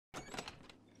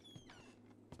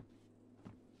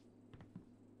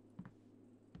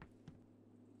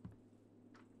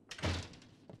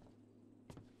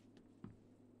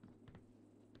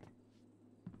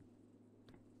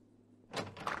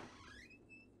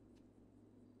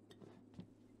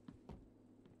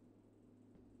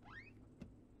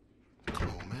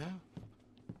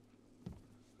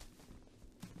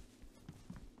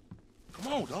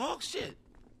on, dog. Shit.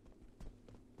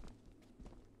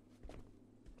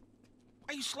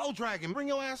 Why you slow dragging? Bring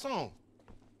your ass on.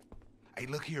 Hey,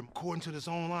 look here. According to this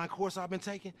online course I've been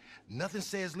taking, nothing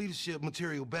says leadership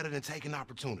material better than taking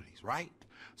opportunities, right?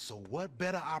 So what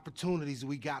better opportunities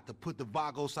we got to put the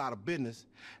Vagos out of business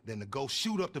than to go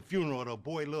shoot up the funeral of the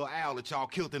boy Lil Al that y'all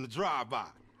killed in the drive-by?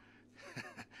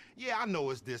 Yeah, I know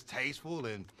it's distasteful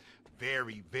and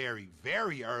very, very,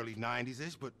 very early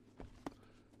 90s-ish, but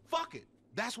fuck it.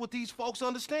 That's what these folks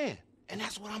understand, and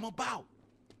that's what I'm about.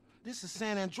 This is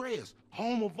San Andreas,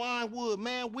 home of Vinewood,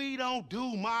 man. We don't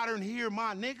do modern here,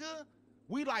 my nigga.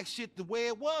 We like shit the way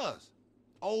it was.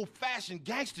 Old-fashioned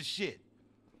gangster shit.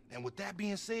 And with that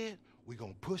being said, we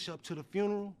gonna push up to the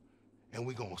funeral, and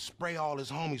we gonna spray all his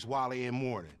homies while they in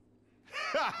mourning.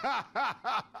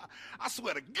 I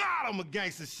swear to God I'm a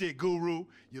gangster shit, Guru.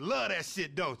 You love that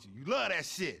shit, don't you? You love that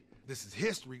shit. This is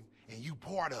history, and you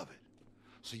part of it.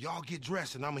 So y'all get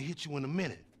dressed, and I'ma hit you in a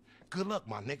minute. Good luck,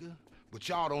 my nigga. But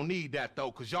y'all don't need that,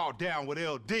 though, because y'all down with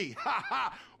LD. Ha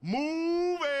ha!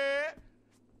 Move it!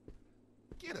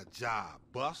 Get a job,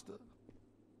 Buster.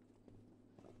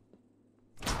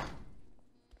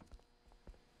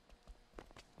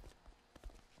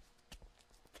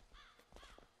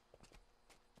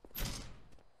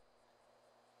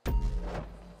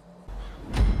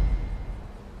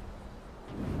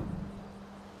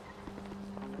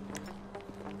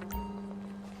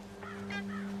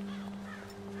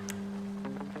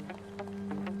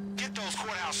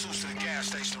 Courthouse suits to the gas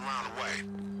station around the way.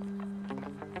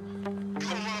 You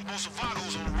gonna run up on some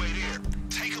Vagos on the way there.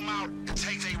 Take them out and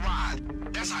take their ride.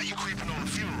 That's how you creeping on the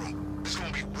funeral. There's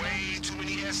gonna be way too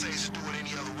many essays to do it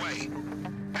any other way.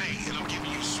 Hey, and I'm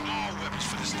giving you small weapons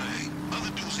for this thing. Other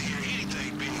dudes will hear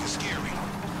anything big and scary.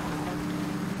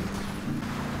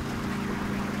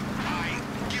 Alright,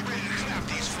 get ready to clap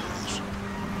these fools.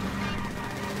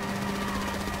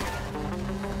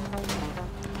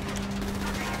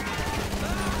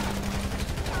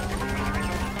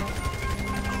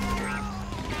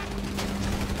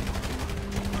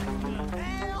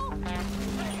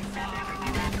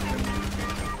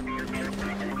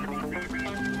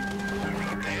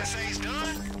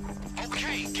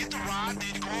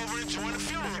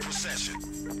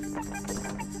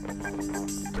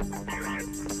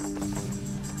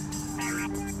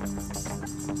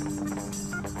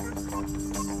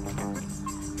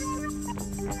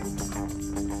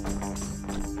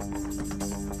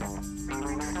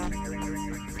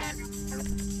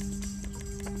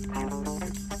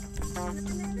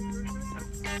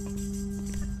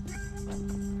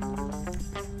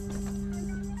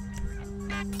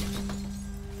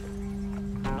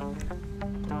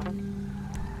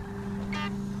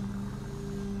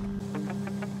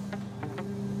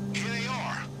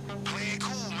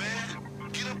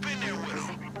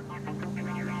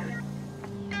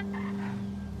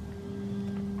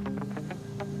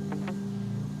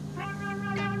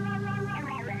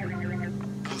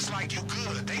 You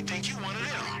good. They think you one of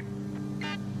them.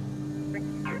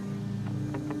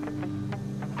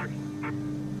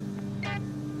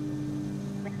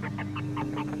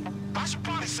 I should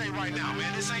probably say right now,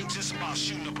 man, this ain't just about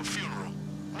shooting up a funeral.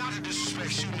 Not to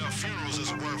disrespect shooting up funerals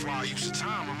as a worthwhile use of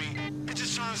time. I mean, it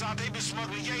just turns out they've been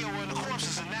smuggling yayo in the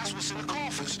corpses, and that's what's in the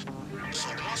coffins. So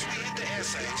once we hit the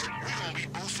essays, we gonna be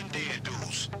boosting dead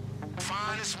dudes.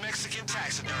 Finest Mexican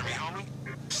taxidermy, homie.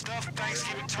 Stuffed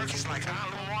Thanksgiving turkeys like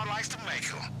Aunt Lamar likes to make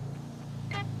them.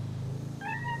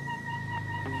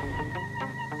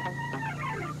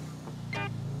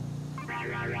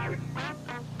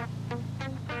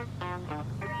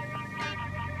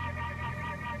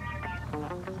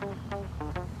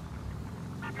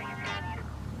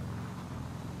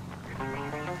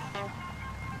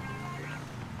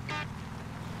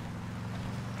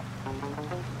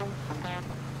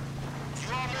 You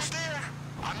almost there?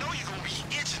 I know you're gonna be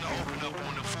itching to open up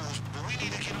on the fools, but we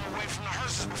need to get them away from the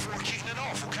hearses before kicking it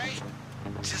off, okay?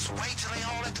 Just wait till they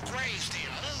all at the graves,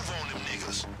 then move on them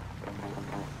niggas.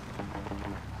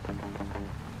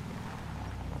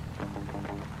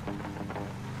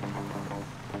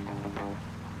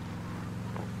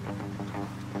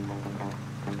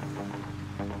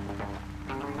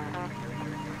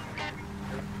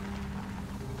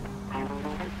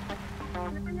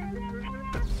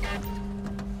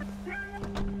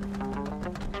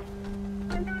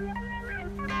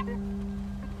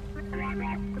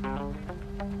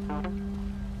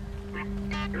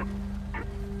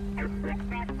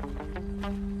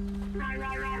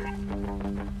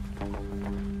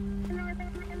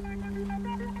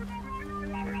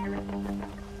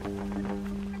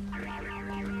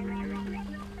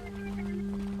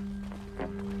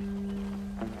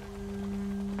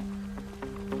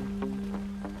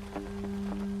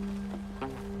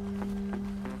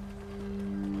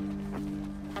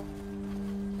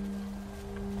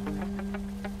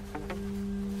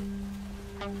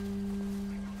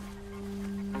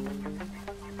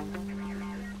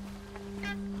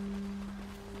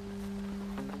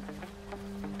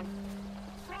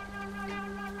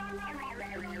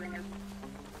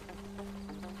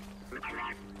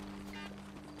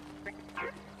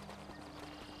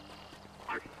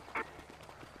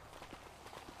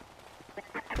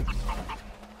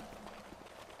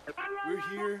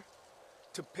 We're here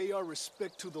to pay our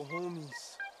respect to the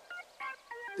homies.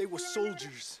 They were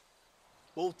soldiers,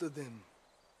 both of them.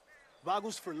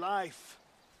 Vagos for life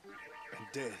and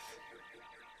death.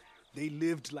 They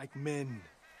lived like men.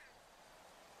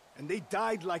 And they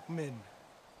died like men.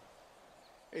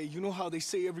 Hey, you know how they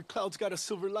say every cloud's got a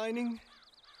silver lining?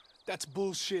 That's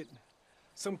bullshit.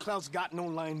 Some clouds got no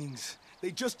linings.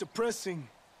 They just depressing.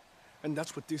 And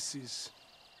that's what this is.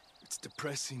 It's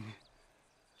depressing.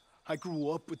 I grew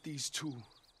up with these two.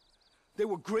 They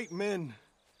were great men.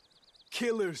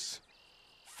 Killers.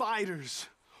 Fighters.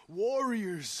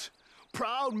 Warriors.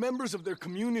 Proud members of their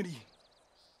community.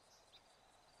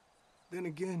 Then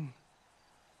again,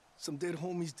 some dead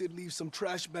homies did leave some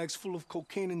trash bags full of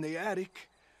cocaine in the attic.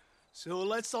 So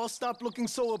let's all stop looking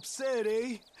so upset,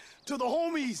 eh? To the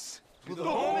homies! To the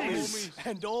homies!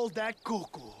 And all that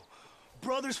cocoa.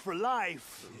 Brothers for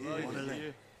life.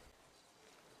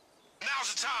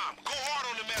 Now's the time. Go hard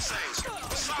on them essays.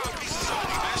 Solid pieces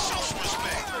only, man. Show some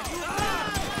respect.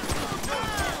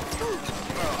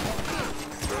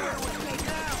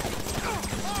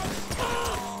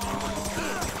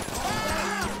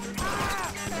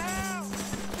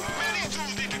 Man, these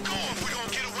dudes need to go if we're gonna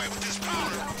get away with this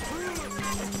powder.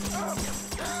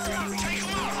 Take them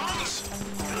out, homies.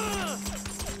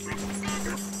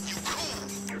 You cool.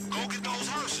 Go get those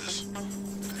hearses.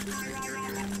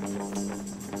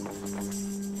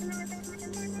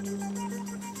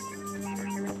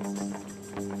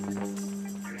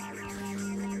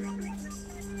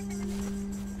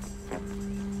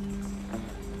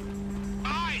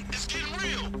 Alright, it's getting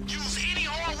real. Use any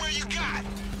hardware you got.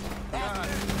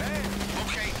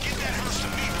 Okay, get that hearse to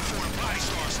me before the body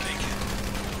starts thinking.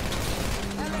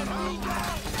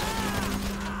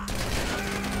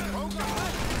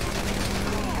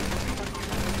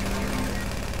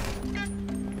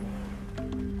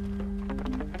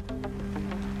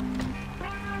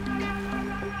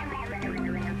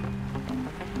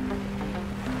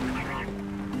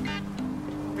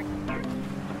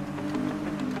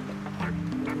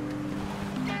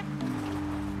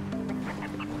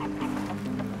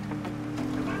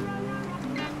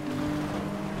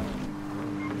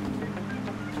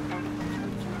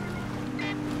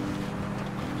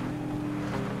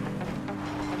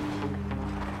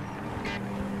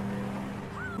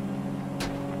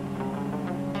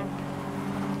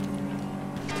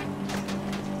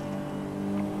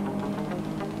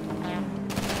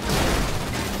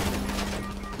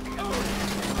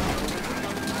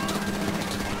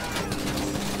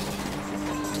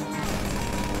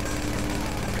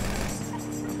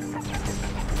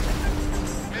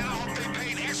 Man, I hope they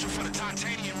paid extra for the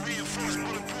titanium reinforced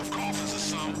bulletproof coffins or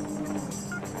something.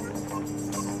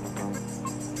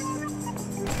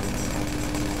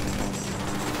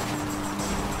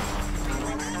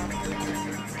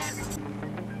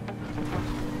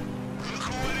 Look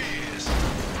who it is.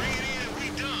 Bring it in and we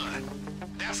done.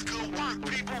 That's good work,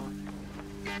 people.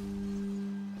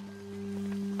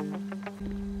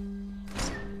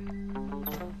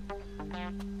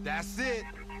 That's it.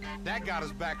 That got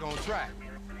us back on track.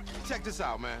 Check this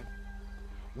out, man.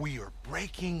 We are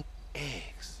breaking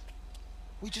eggs.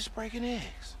 We just breaking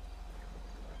eggs.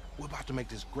 We're about to make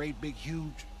this great big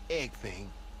huge egg thing.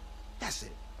 That's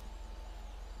it.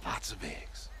 Lots of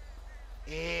eggs.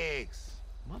 Eggs.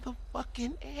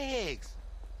 Motherfucking eggs.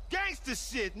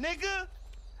 Gangsta shit, nigga.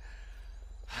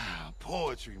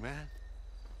 Poetry, man.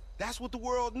 That's what the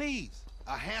world needs.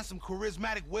 A handsome,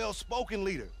 charismatic, well-spoken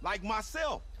leader like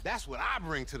myself. That's what I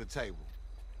bring to the table.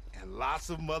 And lots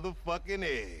of motherfucking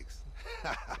eggs.